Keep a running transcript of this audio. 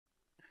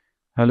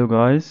Hello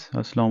guys,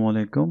 Assalamu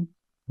alaikum.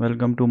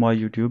 Welcome to my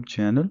YouTube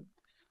channel.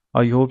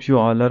 I hope you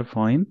all are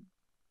fine.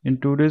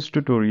 In today's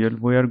tutorial,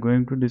 we are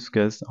going to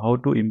discuss how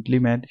to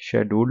implement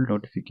scheduled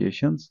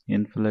notifications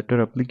in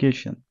Flutter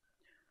application.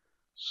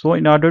 So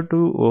in order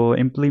to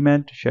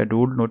implement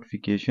scheduled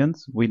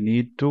notifications, we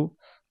need to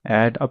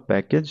add a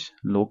package,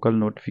 local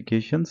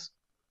notifications.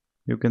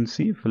 You can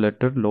see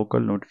Flutter local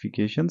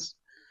notifications.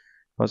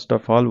 First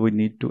of all, we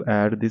need to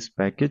add this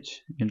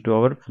package into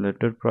our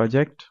Flutter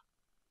project.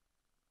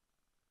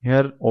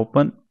 Here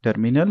open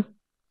terminal.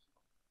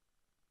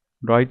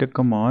 Write a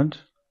command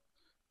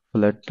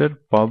flutter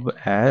pub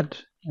add.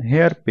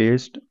 Here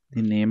paste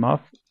the name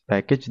of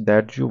package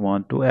that you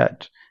want to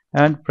add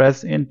and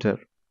press enter.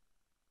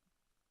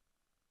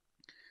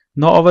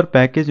 Now our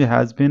package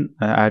has been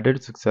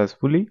added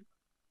successfully.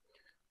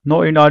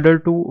 Now in order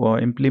to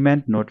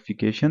implement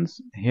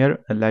notifications, here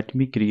let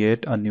me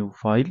create a new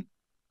file.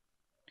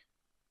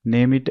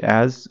 Name it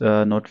as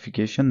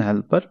notification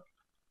helper.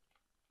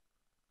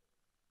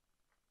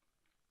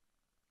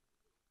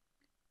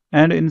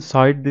 And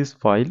inside this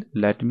file,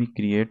 let me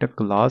create a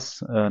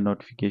class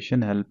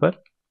notification helper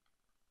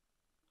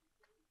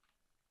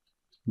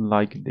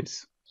like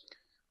this.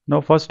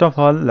 Now first of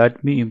all,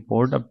 let me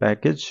import a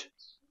package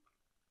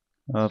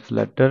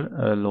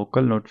Flutter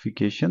local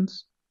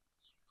notifications.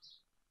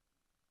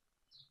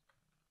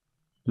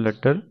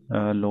 Flutter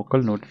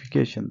local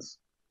notifications.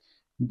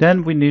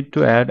 Then we need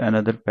to add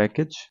another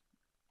package,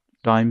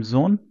 time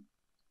zone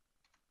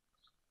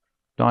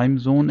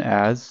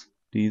as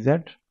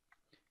tz,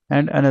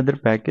 and another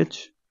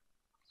package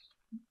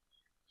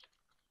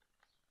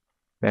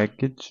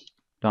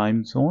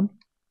time zone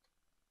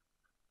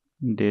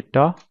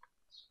data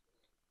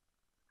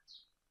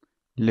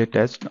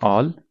latest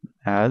all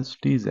as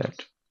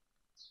tz.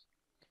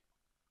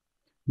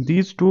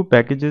 These two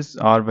packages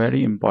are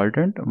very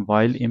important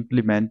while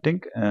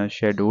implementing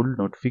scheduled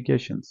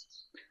notifications.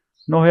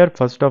 Now here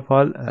first of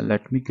all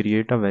let me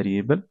create a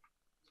variable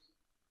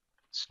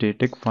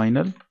static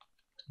final,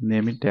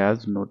 name it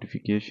as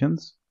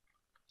notifications,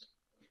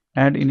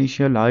 and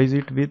initialize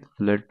it with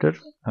Flutter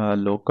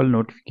local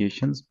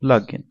notifications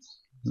plugin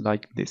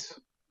like this.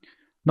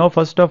 Now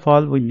first of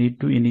all we need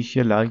to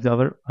initialize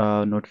our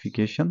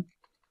notification.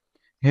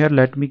 Here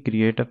let me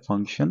create a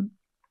function,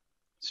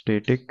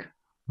 static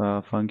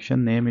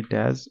function, name it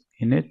as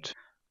init.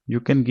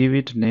 You can give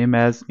it name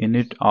as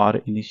init or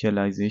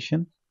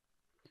initialization.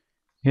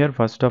 Here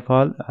first of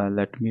all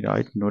let me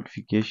write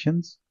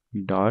notifications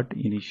dot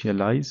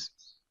initialize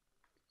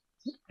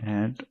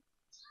and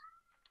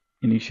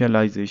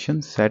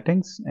initialization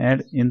settings,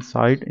 and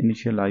inside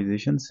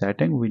initialization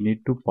setting we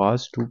need to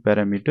pass two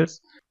parameters.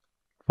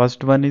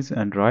 First one is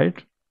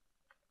Android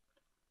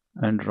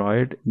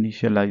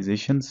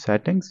initialization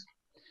settings,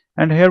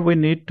 and here we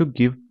need to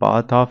give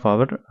path of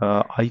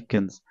our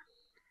icons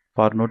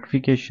for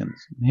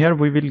notifications. Here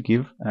we will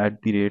give at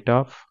the rate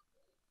of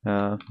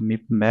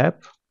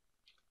map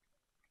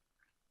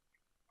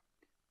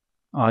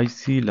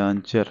IC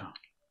launcher.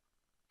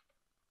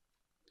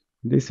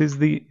 This is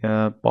the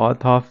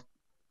path of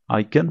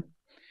icon.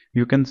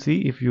 You can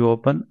see if you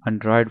open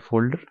Android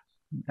folder,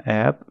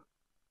 app,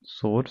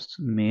 source,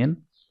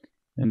 main,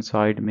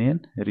 inside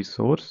main,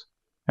 resource,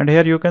 and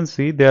here you can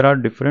see there are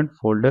different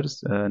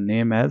folders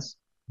name as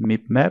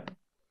map,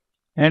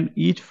 and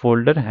each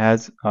folder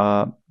has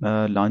a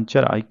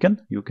launcher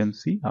icon. You can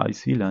see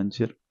IC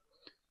launcher.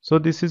 So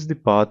this is the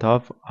path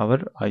of our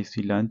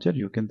IC launcher,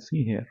 you can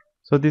see here.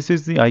 So this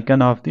is the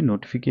icon of the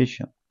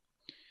notification.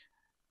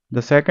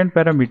 The second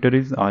parameter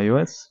is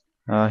iOS.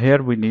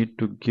 Here we need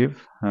to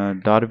give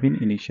Darwin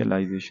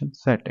initialization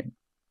setting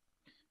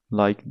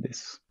like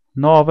this.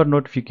 Now our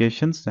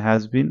notifications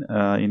has been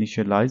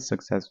initialized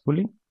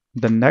successfully.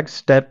 The next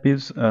step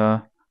is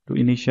to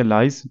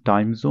initialize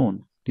time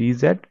zone,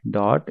 tz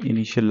dot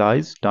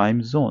initialize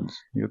time zones.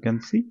 You can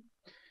see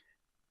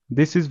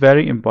this is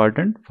very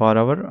important for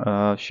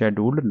our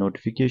scheduled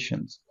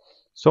notifications.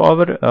 So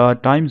our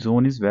time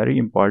zone is very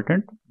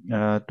important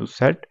to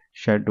set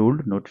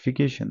scheduled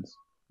notifications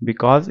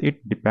because it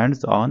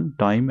depends on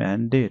time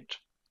and date.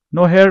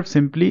 Now here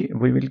simply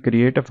we will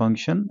create a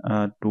function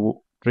to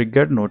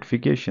trigger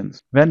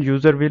notifications. When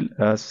user will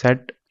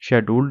set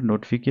scheduled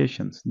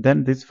notifications,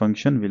 then this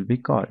function will be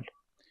called.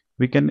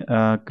 We can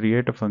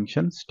create a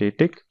function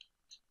static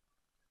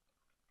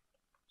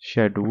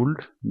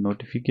scheduled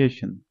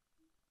notification.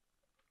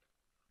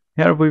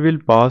 Here we will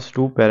pass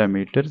two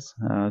parameters,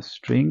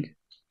 string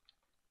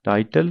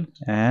title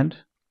and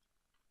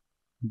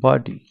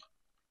body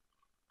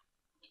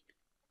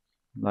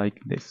like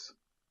this.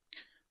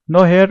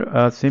 Now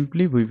here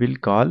simply we will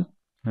call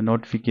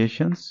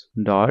notifications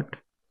dot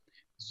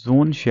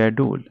zone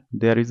schedule.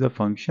 There is a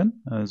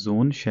function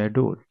zone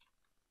schedule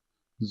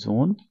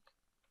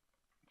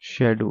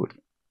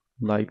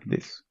like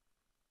this.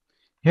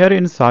 Here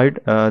inside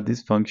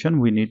this function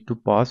we need to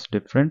pass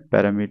different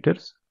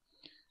parameters.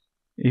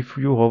 If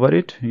you hover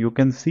it, you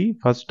can see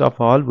first of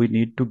all we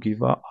need to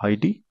give a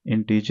ID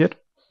integer,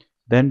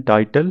 then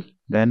title,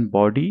 then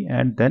body,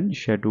 and then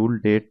schedule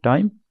date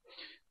time.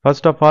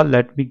 First of all,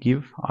 let me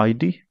give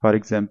ID, for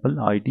example,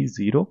 ID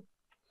 0.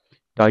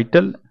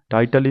 Title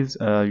is,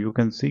 you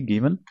can see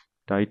given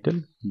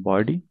title,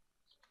 body.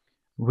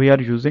 We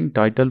are using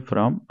title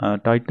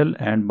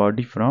and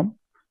body from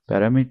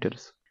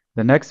parameters.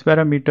 The next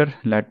parameter,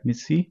 let me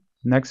see.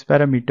 Next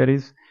parameter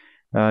is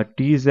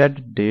tz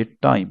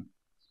date time.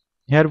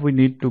 Here we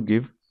need to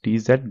give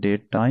tz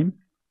date time,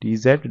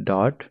 tz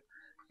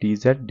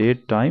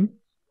date time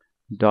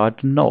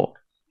dot now.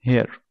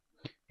 Here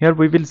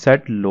we will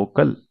set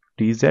local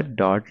tz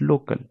dot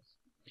local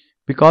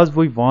because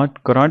we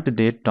want current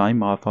date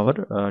time of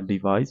our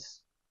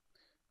device.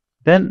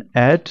 Then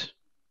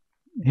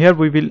here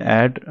we will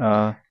add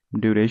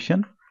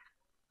duration.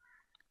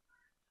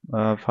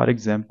 For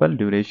example,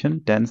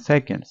 duration 10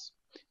 seconds.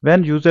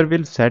 When user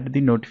will set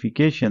the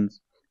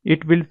notifications,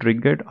 it will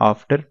trigger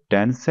after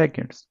 10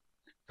 seconds.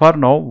 For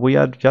now, we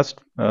are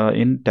just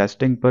in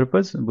testing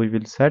purpose, we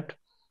will set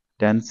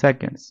 10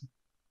 seconds.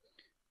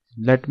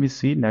 Let me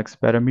see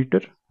next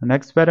parameter.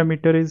 Next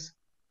parameter is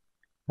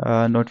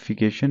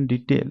notification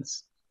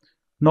details.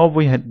 Now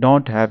we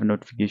don't have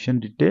notification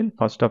detail.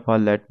 First of all,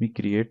 let me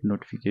create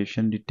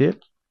notification detail.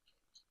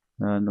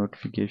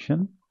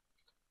 Notification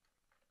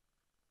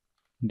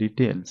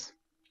details.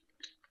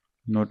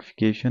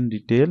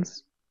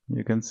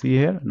 You can see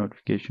here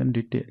notification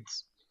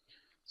details.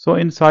 So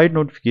inside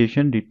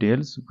notification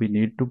details, we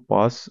need to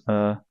pass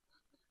two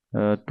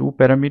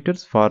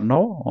parameters for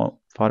now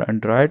for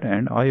Android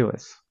and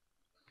iOS.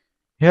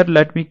 Here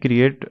let me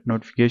create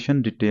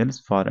notification details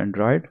for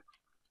Android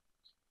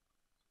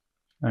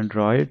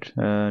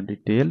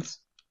details,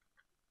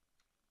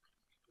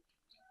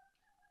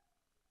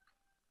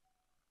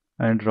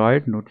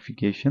 Android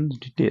notifications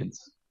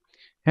details,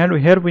 and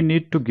here we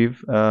need to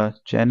give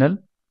channel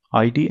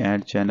ID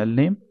and channel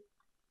name.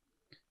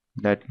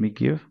 Let me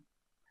give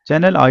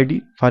channel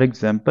ID, for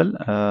example,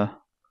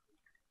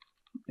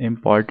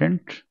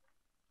 important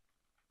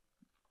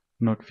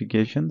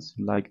notifications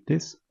like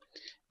this,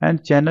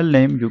 and channel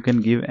name you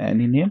can give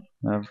any name,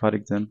 for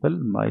example,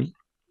 my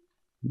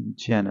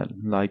channel,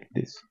 like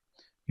this.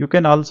 You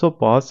can also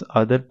pass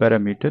other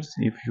parameters.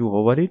 If you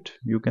hover it,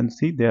 you can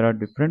see there are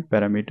different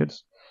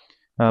parameters.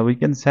 We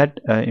can set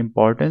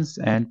importance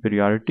and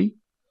priority.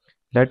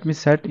 Let me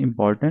set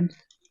importance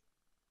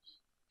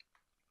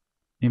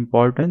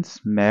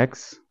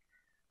max,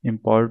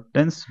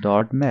 importance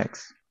dot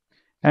max,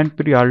 and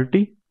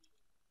priority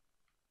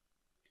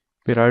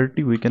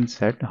we can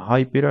set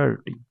high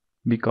priority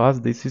because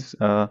this is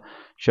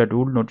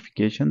scheduled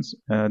notifications.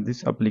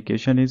 This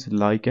application is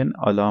like an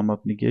alarm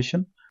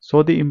application,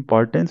 so the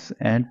importance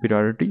and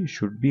priority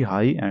should be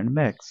high and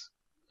max.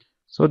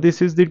 So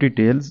this is the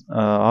details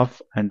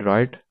of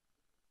Android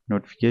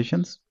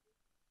notifications.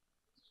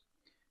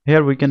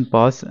 Here we can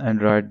pass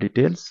Android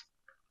details,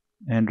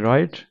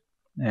 Android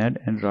and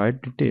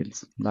Android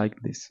details like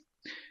this.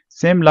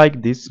 Same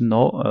like this.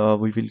 Now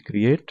we will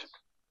create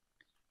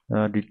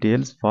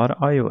details for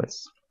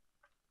iOS.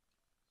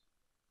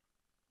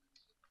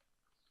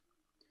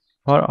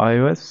 For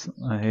iOS,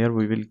 here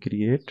we will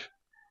create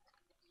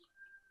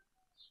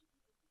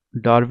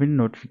Darwin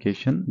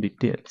notification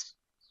details.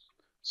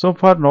 So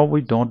for now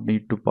we don't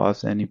need to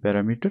pass any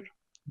parameter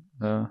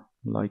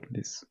like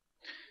this.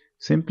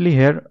 Simply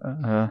here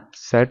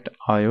set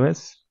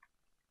iOS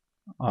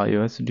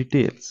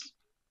details.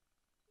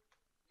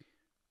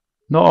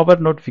 Now our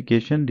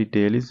notification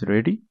detail is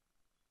ready.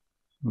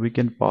 We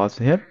can pass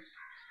here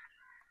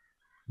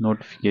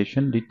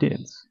notification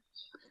details.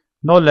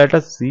 Now let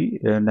us see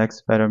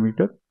next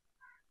parameter.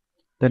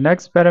 The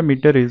next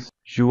parameter is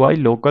UI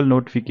local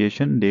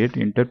notification date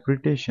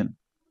interpretation.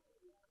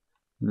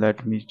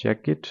 Let me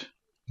check it.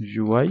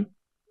 UI.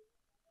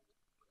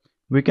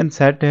 We can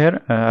set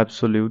here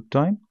absolute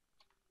time.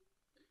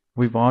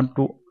 We want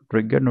to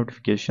trigger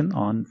notification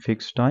on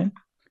fixed time.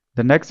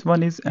 The next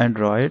one is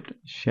Android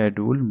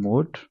schedule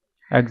mode.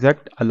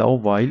 Exact allow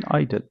while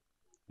idle.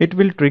 It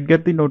will trigger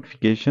the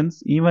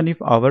notifications even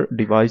if our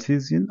device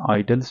is in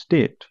idle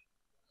state.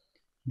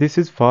 This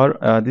is for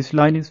this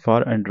line is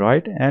for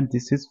Android and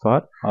this is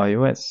for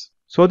iOS.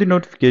 So the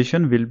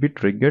notification will be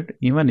triggered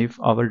even if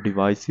our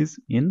device is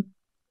in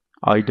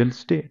idle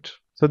state.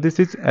 So this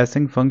is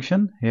async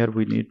function. Here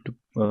we need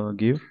to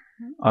give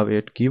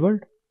await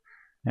keyword,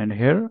 and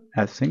here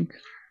async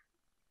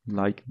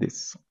like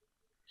this.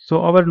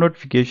 So our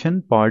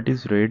notification part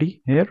is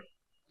ready here.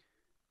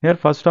 Here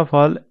first of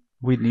all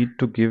we need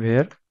to give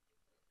here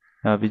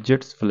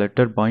widgets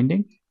Flutter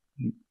binding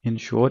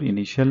ensure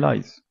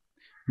initialize.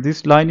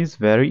 This line is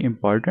very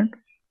important.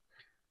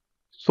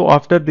 So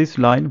after this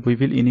line we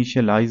will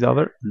initialize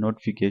our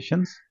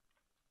notifications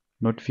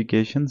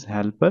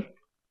helper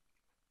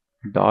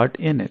dot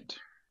init.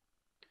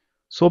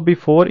 So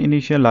before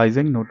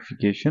initializing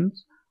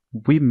notifications,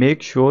 we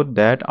make sure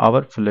that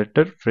our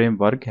Flutter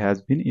framework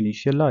has been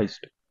initialized.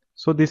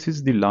 So this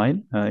is the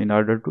line in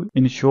order to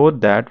ensure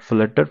that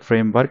Flutter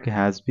framework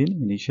has been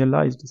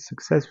initialized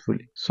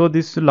successfully. So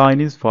this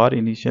line is for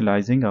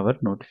initializing our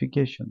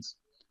notifications.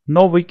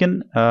 Now we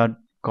can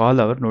call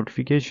our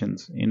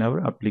notifications in our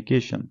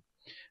application.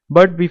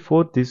 But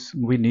before this,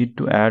 we need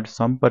to add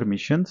some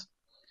permissions.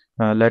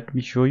 Let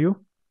me show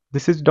you.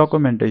 This is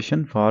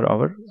documentation for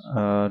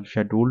our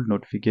scheduled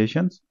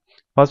notifications.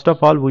 First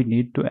of all, we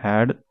need to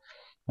add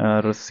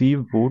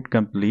receive boot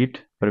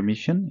complete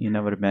permission in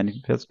our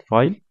manifest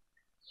file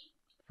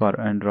for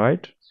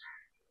Android.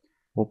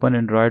 Open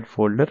Android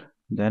folder,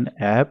 then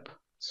app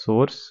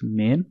source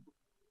main.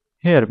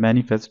 Here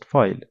manifest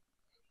file.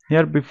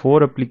 Here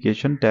before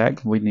application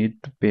tag, we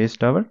need to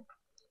paste our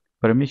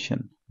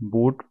permission,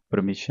 boot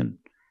permission,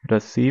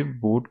 receive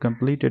boot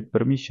completed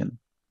permission.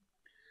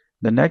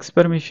 The next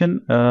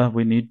permission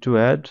we need to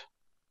add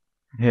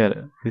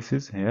here. This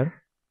is here.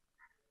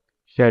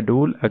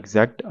 Schedule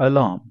exact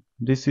alarm.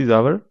 This is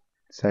our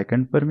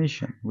second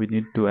permission. We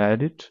need to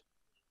add it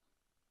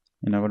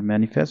in our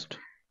manifest.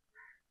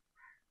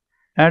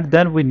 And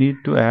then we need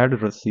to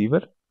add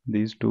receiver.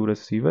 These two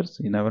receivers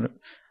in our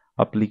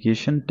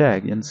application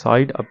tag,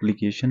 inside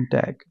application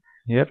tag.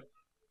 Here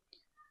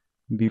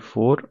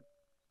before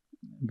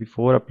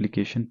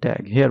application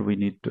tag. Here we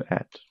need to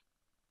add.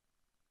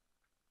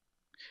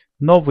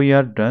 Now we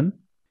are done.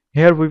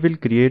 Here we will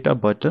create a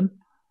button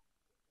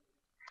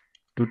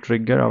to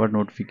trigger our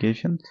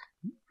notifications.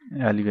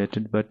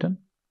 Elevated button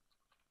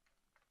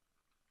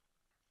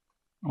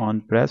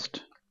on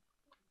pressed.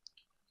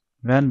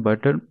 When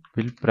button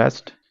will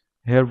pressed,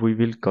 here we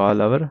will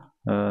call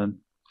our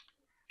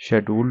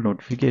schedule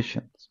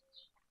notifications.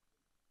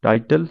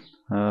 Title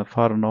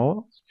for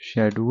now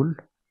scheduled,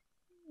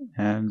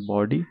 and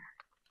body,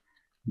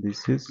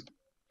 this is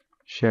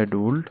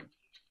scheduled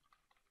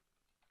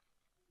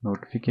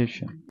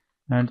notification,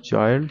 and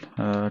child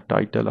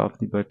title of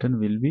the button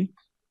will be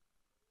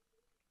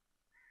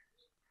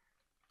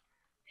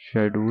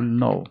schedule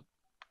now.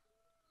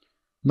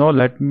 Now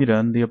let me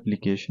run the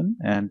application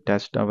and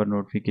test our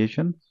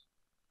notification.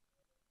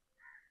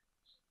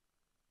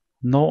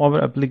 Now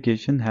our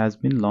application has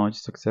been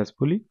launched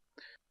successfully.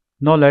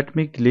 Now let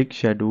me click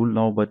schedule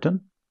now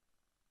button.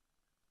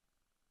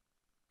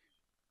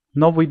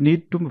 Now we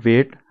need to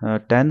wait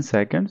 10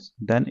 seconds,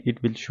 then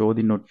it will show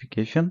the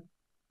notification.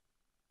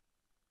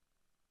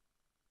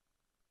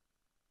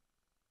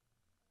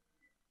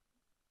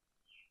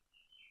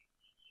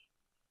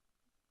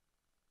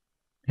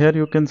 Here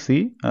you can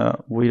see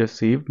we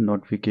received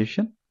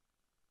notification.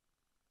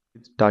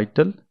 Its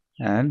title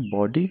and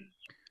body.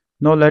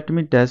 Now let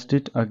me test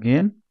it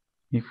again.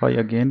 If I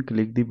again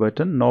click the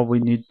button, now we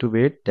need to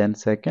wait 10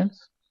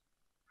 seconds.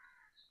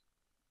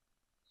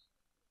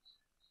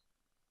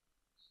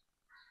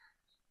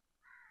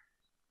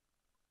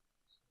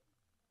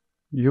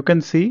 You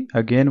can see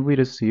again we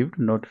received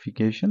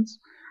notifications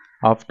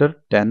after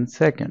 10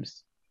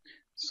 seconds.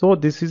 So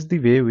this is the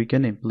way we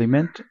can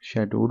implement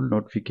scheduled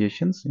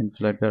notifications in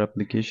Flutter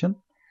application.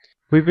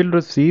 We will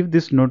receive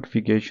this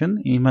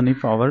notification even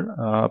if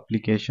our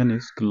application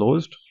is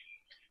closed.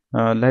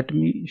 Let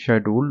me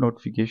schedule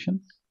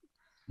notification.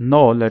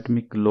 Now let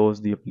me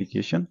close the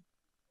application.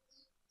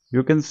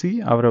 You can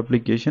see our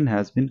application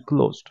has been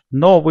closed.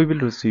 Now we will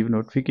receive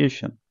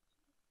notification.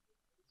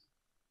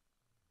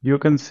 You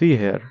can see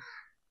here,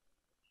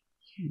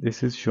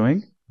 this is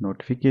showing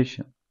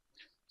notification.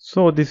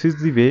 So this is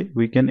the way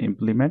we can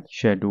implement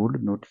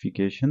scheduled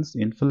notifications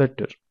in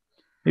Flutter.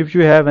 If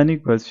you have any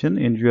question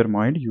in your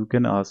mind, you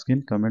can ask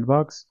in comment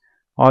box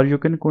or you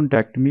can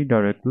contact me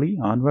directly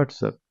on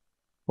WhatsApp.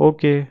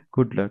 Okay,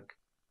 good luck.